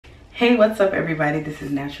Hey, what's up everybody? This is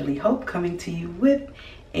Naturally Hope coming to you with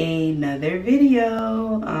another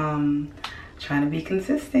video. Trying to be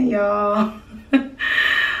consistent, y'all.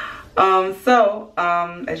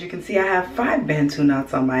 As you can see, I have 5 Bantu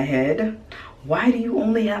knots on my head. Why do you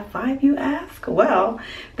only have 5, you ask? Well,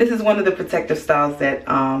 this is one of the protective styles that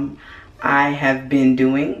I have been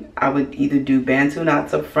doing. I would either do Bantu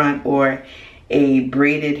knots up front or a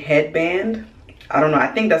braided headband. I don't know, I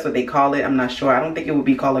think that's what they call it. I'm not sure. I don't think it would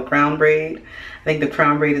be called a crown braid. I think the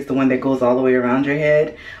crown braid is the one that goes all the way around your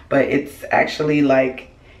head, but it's actually like,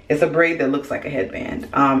 it's a braid that looks like a headband.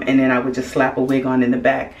 And then I would just slap a wig on in the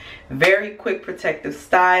back. Very quick protective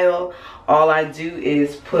style. All I do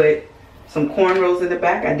is put some cornrows in the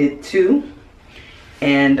back. I did 2.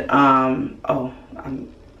 And,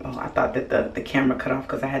 I thought that the camera cut off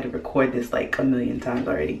because I had to record this like a million times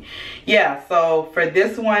already. Yeah, so for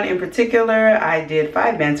this one in particular, I did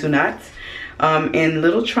 5 Bantu knots in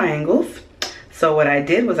little triangles. So what I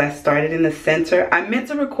did was I started in the center. I meant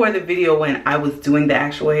to record the video when I was doing the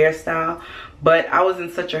actual hairstyle, but I was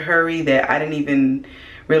in such a hurry that I didn't even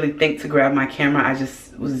really think to grab my camera. I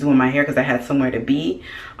just was doing my hair because I had somewhere to be.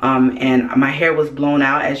 And my hair was blown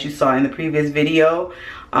out, as you saw in the previous video.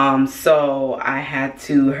 So I had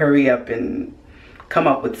to hurry up and come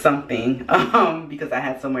up with something because I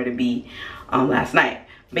had somewhere to be last night.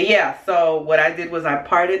 But yeah, so what I did was I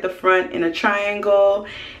parted the front in a triangle,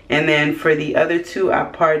 and then for the other 2 I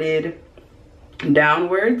parted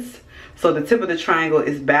downwards. So the tip of the triangle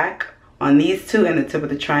is back on these 2, and the tip of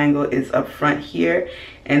the triangle is up front here.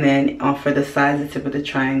 And then for the sides, the tip of the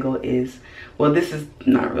triangle is, well, this is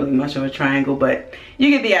not really much of a triangle, but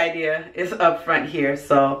you get the idea. It's up front here.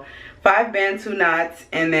 So 5 Bantu knots,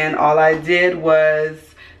 and then all I did was,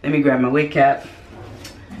 let me grab my wig cap.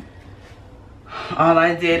 All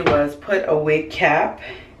I did was put a wig cap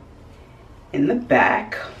in the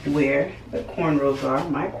back where the cornrows are,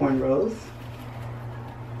 my cornrows.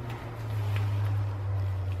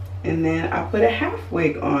 And then I put a half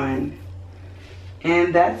wig on.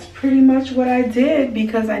 And that's pretty much what I did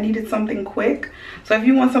because I needed something quick. So if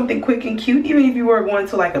you want something quick and cute, even if you were going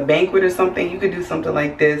to like a banquet or something, you could do something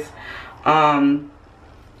like this.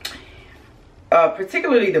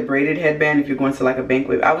 Particularly the braided headband if you're going to like a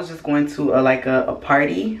banquet. I was just going to a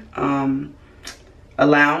party, a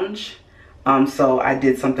lounge. So I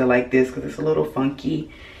did something like this because it's a little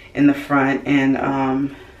funky in the front.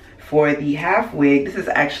 And for the half wig, this is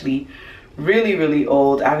actually really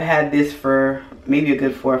old. I've had this for maybe a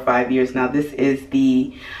good 4 or 5 years now. This is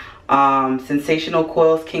the Sensational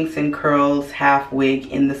Coils Kingston Curls half wig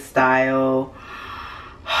in the style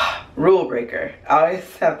Rule Breaker. I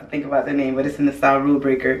always have to think about the name, but it's in the style Rule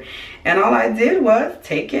Breaker. And all I did was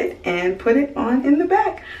take it and put it on in the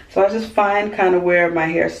back. So I just find kind of where my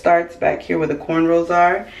hair starts back here where the cornrows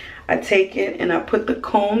are. I take it and I put the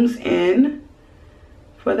combs in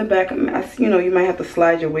for the back. You know, you might have to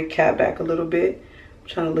slide your wig cap back a little bit. I'm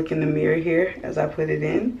trying to look in the mirror here as I put it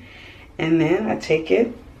in. And then I take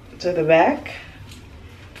it to the back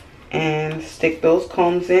and stick those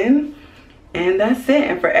combs in. And that's it.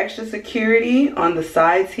 And for extra security on the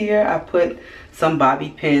sides here, I put some bobby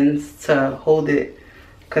pins to hold it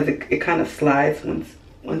because it kind of slides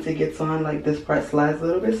once it gets on. Like this part slides a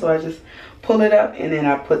little bit. So I just pull it up and then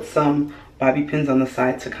I put some bobby pins on the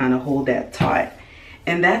side to kind of hold that taut.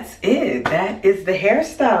 And that's it. That is the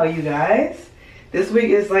hairstyle, you guys. This wig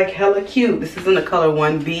is like hella cute. This is in the color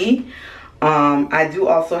 1B. I do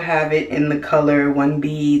also have it in the color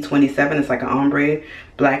 1B27. It's like an ombre,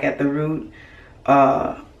 black at the root,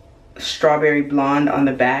 strawberry blonde on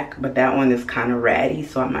the back. But that one is kind of ratty,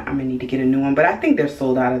 so I'm gonna need to get a new one. But I think they're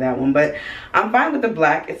sold out of that one. But I'm fine with the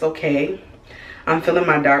black. It's okay. I'm feeling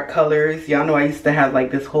my dark colors. Y'all know I used to have like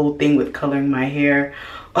this whole thing with coloring my hair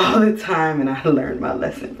all the time, and I learned my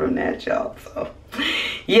lesson from that, y'all. So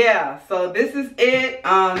yeah, so this is it.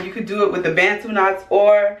 You could do it with the Bantu knots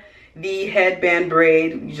or the headband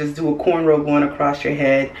braid. You just do a cornrow going across your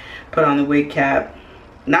head, put on the wig cap,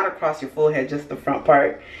 not across your full head, just the front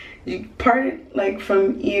part. You part it like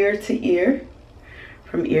from ear to ear.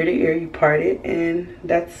 From ear to ear you part it, and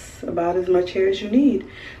that's about as much hair as you need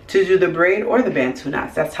to do the braid or the Bantu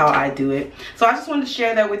knots. That's how I do it. So I just wanted to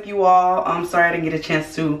share that with you all. I'm sorry I didn't get a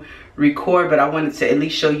chance to record, but I wanted to at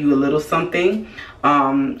least show you a little something.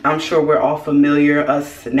 I'm sure we're all familiar,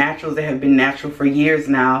 us naturals that have been natural for years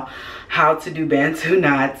now, how to do Bantu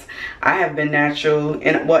knots. I have been natural,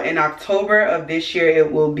 in October of this year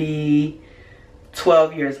it will be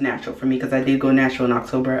 12 years natural for me because I did go natural in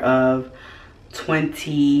October of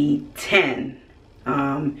 2010.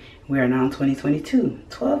 We are now in 2022.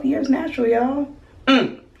 12 years natural, y'all.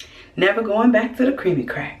 Never going back to the creamy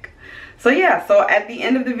crack. So yeah, so at the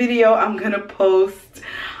end of the video, I'm gonna post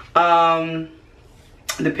the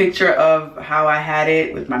picture of how I had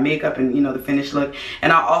it with my makeup and, you know, the finished look.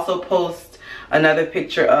 And I'll also post another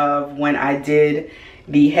picture of when I did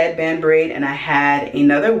the headband braid and I had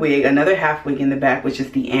another wig, another half wig in the back, which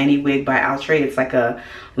is the Annie wig by Outre. It's like a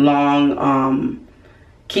long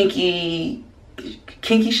kinky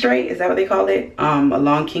straight, is that what they call it? A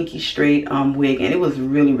long kinky straight wig, and it was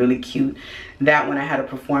really cute. That one I had a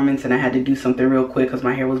performance and I had to do something real quick because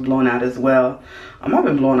my hair was blown out as well. I've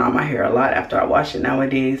been blowing out my hair a lot after I wash it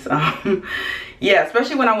nowadays. Yeah,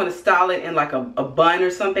 especially when I want to style it in like a bun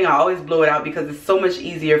or something, I always blow it out because it's so much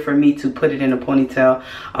easier for me to put it in a ponytail.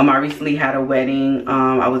 I recently had a wedding.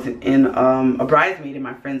 I was in a bridesmaid in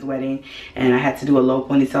my friend's wedding, and I had to do a low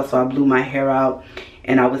ponytail, so I blew my hair out,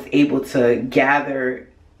 and I was able to gather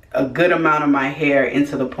a good amount of my hair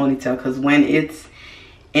into the ponytail, because when it's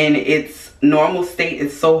in its normal state,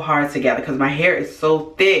 it's so hard to gather because my hair is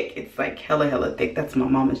so thick. It's like hella thick. That's my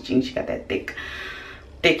mama's gene. She got that thick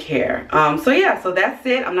hair. So yeah, so that's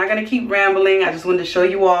it. I'm not gonna keep rambling. I just wanted to show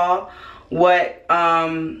you all what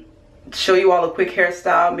show you all a quick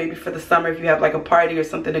hairstyle, maybe for the summer if you have like a party or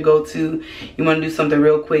something to go to, you want to do something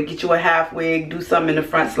real quick. Get you a half wig, do something in the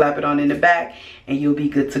front, slap it on in the back, and you'll be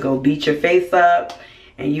good to go. Beat your face up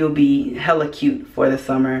and you'll be hella cute for the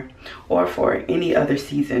summer or for any other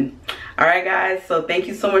season. All right guys, so thank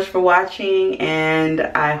you so much for watching, and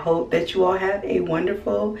I hope that you all have a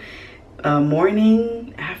wonderful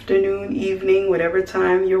morning, afternoon, evening, whatever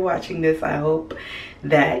time you're watching this. I hope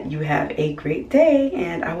that you have a great day,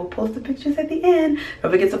 and I will post the pictures at the end.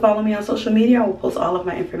 Don't forget to follow me on social media. I will post all of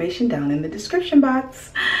my information down in the description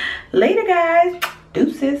box. Later guys,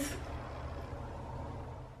 deuces.